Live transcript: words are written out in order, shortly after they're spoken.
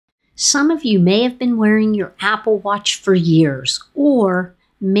Some of you may have been wearing your Apple Watch for years, or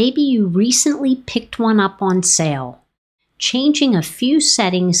maybe you recently picked one up on sale. Changing a few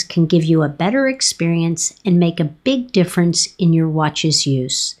settings can give you a better experience and make a big difference in your watch's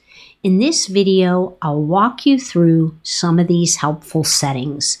use. In this video, I'll walk you through some of these helpful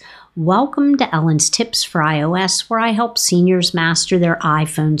settings. Welcome to Ellen's Tips for iOS, where I help seniors master their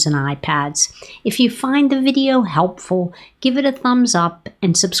iPhones and iPads. If you find the video helpful, give it a thumbs up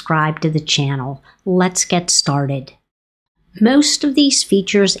and subscribe to the channel. Let's get started. Most of these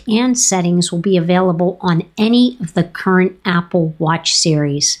features and settings will be available on any of the current Apple Watch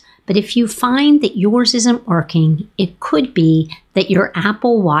series. But if you find that yours isn't working, it could be that your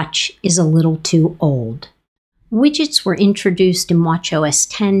Apple Watch is a little too old. Widgets were introduced in watchOS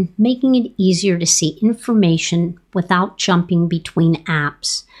 10, making it easier to see information without jumping between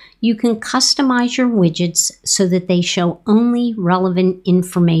apps. You can customize your widgets so that they show only relevant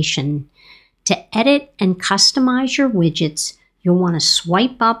information. To edit and customize your widgets, you'll want to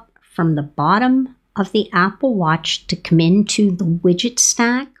swipe up from the bottom of the Apple Watch to come into the widget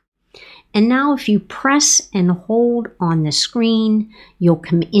stack. And now if you press and hold on the screen, you'll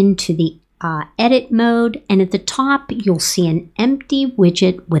come into the edit mode, and at the top you'll see an empty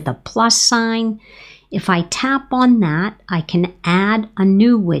widget with a plus sign. If I tap on that, I can add a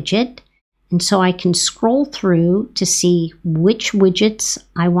new widget, and so I can scroll through to see which widgets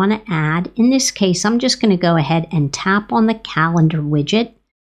I want to add. In this case, I'm just going to go ahead and tap on the calendar widget.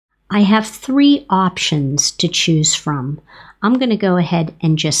 I have three options to choose from. I'm going to go ahead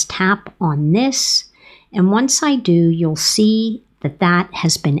and just tap on this, and once I do, you'll see that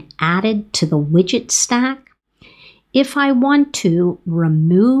has been added to the widget stack. If I want to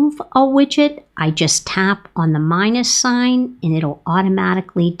remove a widget, I just tap on the minus sign and it'll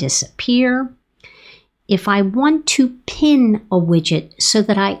automatically disappear. If I want to pin a widget so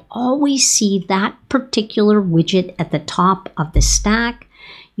that I always see that particular widget at the top of the stack,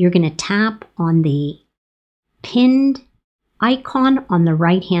 you're going to tap on the pinned icon on the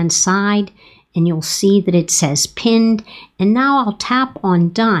right-hand side, and you'll see that it says pinned. And now I'll tap on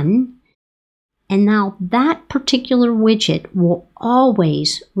done, and now that particular widget will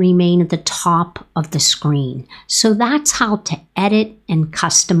always remain at the top of the screen. So that's how to edit and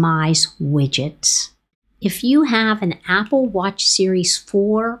customize widgets. If you have an Apple Watch Series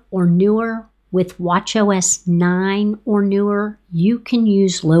 4 or newer with watchOS 9 or newer, you can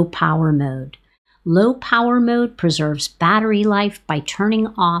use low power mode. Low power mode preserves battery life by turning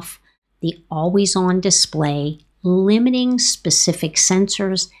off the always-on display, limiting specific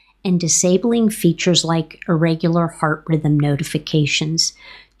sensors, and disabling features like irregular heart rhythm notifications.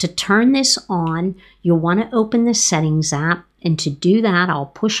 To turn this on, you'll want to open the Settings app, and to do that, I'll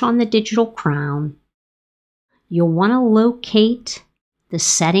push on the digital crown. You'll want to locate the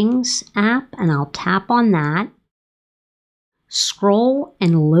Settings app, and I'll tap on that. Scroll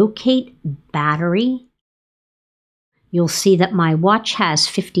and locate battery. You'll see that my watch has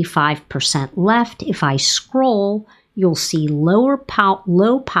 55% left. If I scroll, you'll see low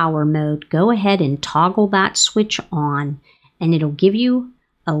power mode. Go ahead and toggle that switch on, and it'll give you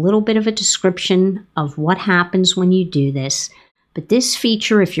a little bit of a description of what happens when you do this. But this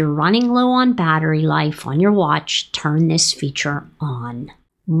feature, if you're running low on battery life on your watch, turn this feature on.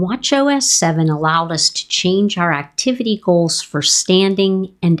 watchOS 7 allowed us to change our activity goals for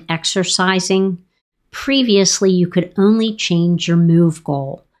standing and exercising. Previously, you could only change your move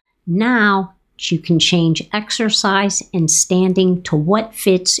goal. Now, you can change exercise and standing to what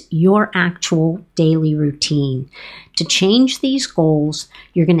fits your actual daily routine. To change these goals,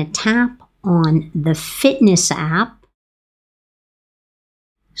 you're going to tap on the Fitness app,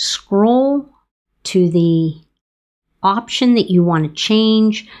 scroll to the option that you want to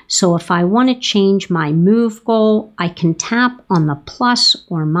change. So if I want to change my move goal, I can tap on the plus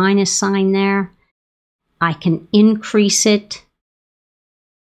or minus sign there. I can increase it,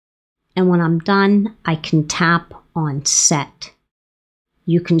 and when I'm done, I can tap on Set.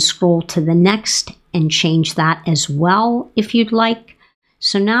 You can scroll to the next and change that as well if you'd like.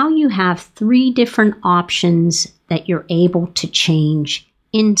 So now you have three different options that you're able to change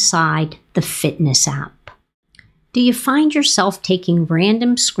inside the Fitness app. Do you find yourself taking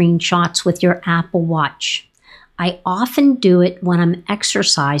random screenshots with your Apple Watch? I often do it when I'm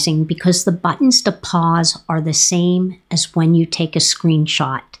exercising because the buttons to pause are the same as when you take a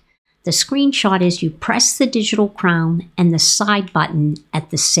screenshot. The screenshot is you press the digital crown and the side button at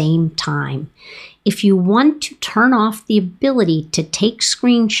the same time. If you want to turn off the ability to take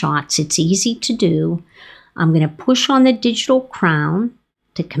screenshots, it's easy to do. I'm going to push on the digital crown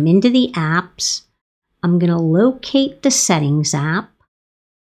to come into the apps. I'm going to locate the Settings app.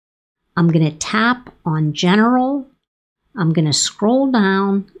 I'm going to tap on General. I'm going to scroll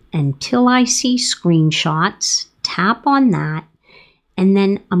down until I see Screenshots, tap on that, and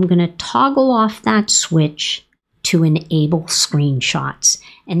then I'm going to toggle off that switch to enable Screenshots.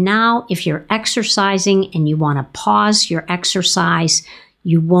 And now if you're exercising and you want to pause your exercise,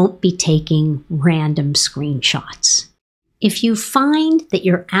 you won't be taking random screenshots. If you find that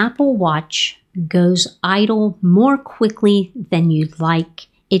your Apple Watch goes idle more quickly than you'd like,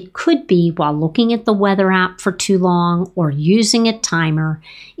 it could be while looking at the weather app for too long or using a timer.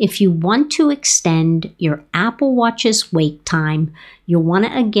 If you want to extend your Apple Watch's wake time, you'll want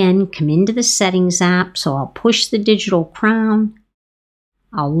to again come into the Settings app. So I'll push the digital crown.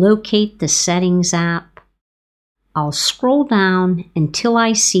 I'll locate the Settings app. I'll scroll down until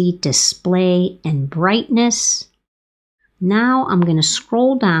I see Display and Brightness. Now I'm going to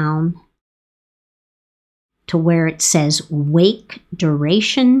scroll down to where it says Wake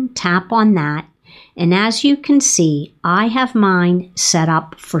Duration, tap on that. And as you can see, I have mine set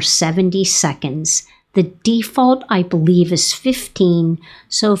up for 70 seconds. The default, I believe, is 15.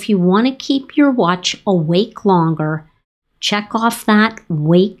 So if you want to keep your watch awake longer, check off that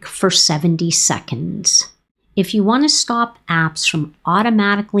Wake for 70 seconds. If you want to stop apps from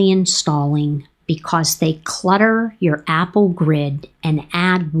automatically installing because they clutter your Apple Grid and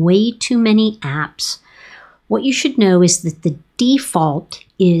add way too many apps, what you should know is that the default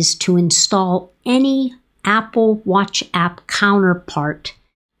is to install any Apple Watch app counterpart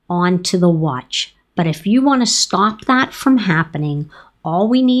onto the watch. But if you want to stop that from happening, all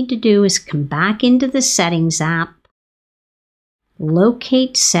we need to do is come back into the Settings app,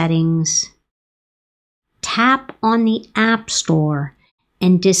 locate Settings, tap on the App Store,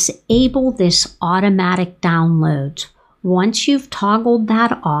 and disable this automatic downloads. Once you've toggled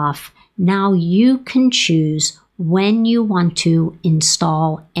that off, now you can choose when you want to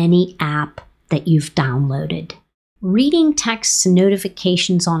install any app that you've downloaded. Reading texts and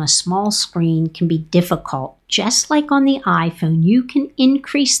notifications on a small screen can be difficult. Just like on the iPhone, you can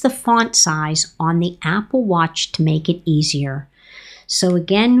increase the font size on the Apple Watch to make it easier. So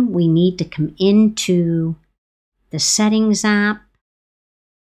again, we need to come into the Settings app.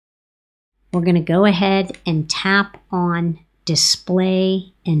 We're going to go ahead and tap on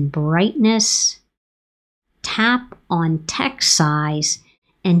Display and Brightness, tap on Text Size,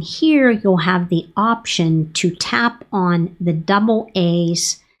 and here you'll have the option to tap on the double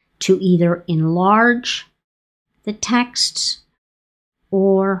A's to either enlarge the texts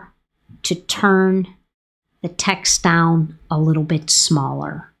or to turn the text down a little bit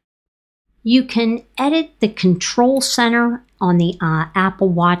smaller. You can edit the control center on the Apple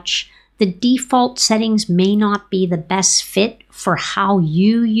Watch. The default settings may not be the best fit for how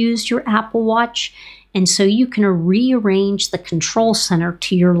you use your Apple Watch, and so you can rearrange the control center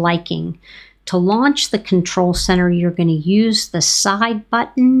to your liking. To launch the control center, you're going to use the side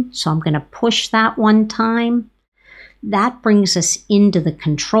button, so I'm going to push that one time. That brings us into the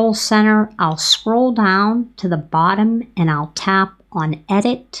control center. I'll scroll down to the bottom and I'll tap on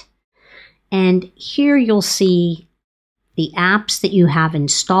Edit, and here you'll see the apps that you have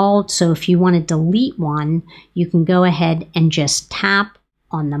installed. So if you want to delete one, you can go ahead and just tap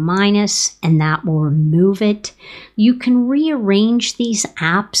on the minus and that will remove it. You can rearrange these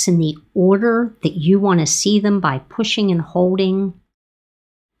apps in the order that you want to see them by pushing and holding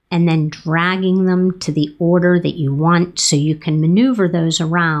and then dragging them to the order that you want, so you can maneuver those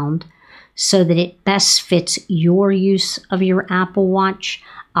around so that it best fits your use of your Apple Watch.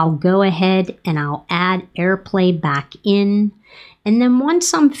 I'll go ahead and I'll add AirPlay back in. And then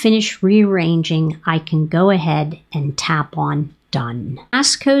once I'm finished rearranging, I can go ahead and tap on Done.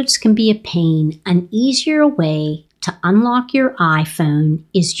 Passcodes can be a pain. An easier way to unlock your iPhone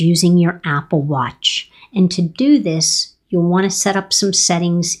is using your Apple Watch. And to do this, you'll want to set up some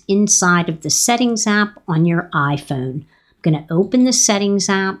settings inside of the Settings app on your iPhone. I'm going to open the Settings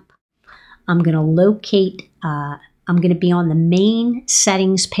app. I'm going to locate I'm going to be on the main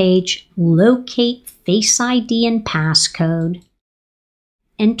settings page, locate Face ID and passcode,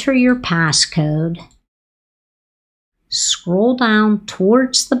 enter your passcode, scroll down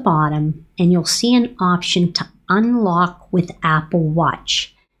towards the bottom, and you'll see an option to unlock with Apple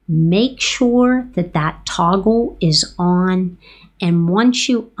Watch. Make sure that that toggle is on, and once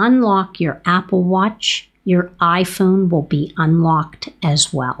you unlock your Apple Watch, your iPhone will be unlocked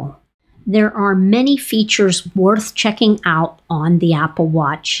as well. There are many features worth checking out on the Apple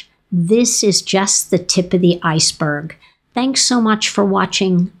Watch. This is just the tip of the iceberg. Thanks so much for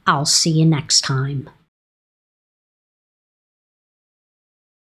watching. I'll see you next time.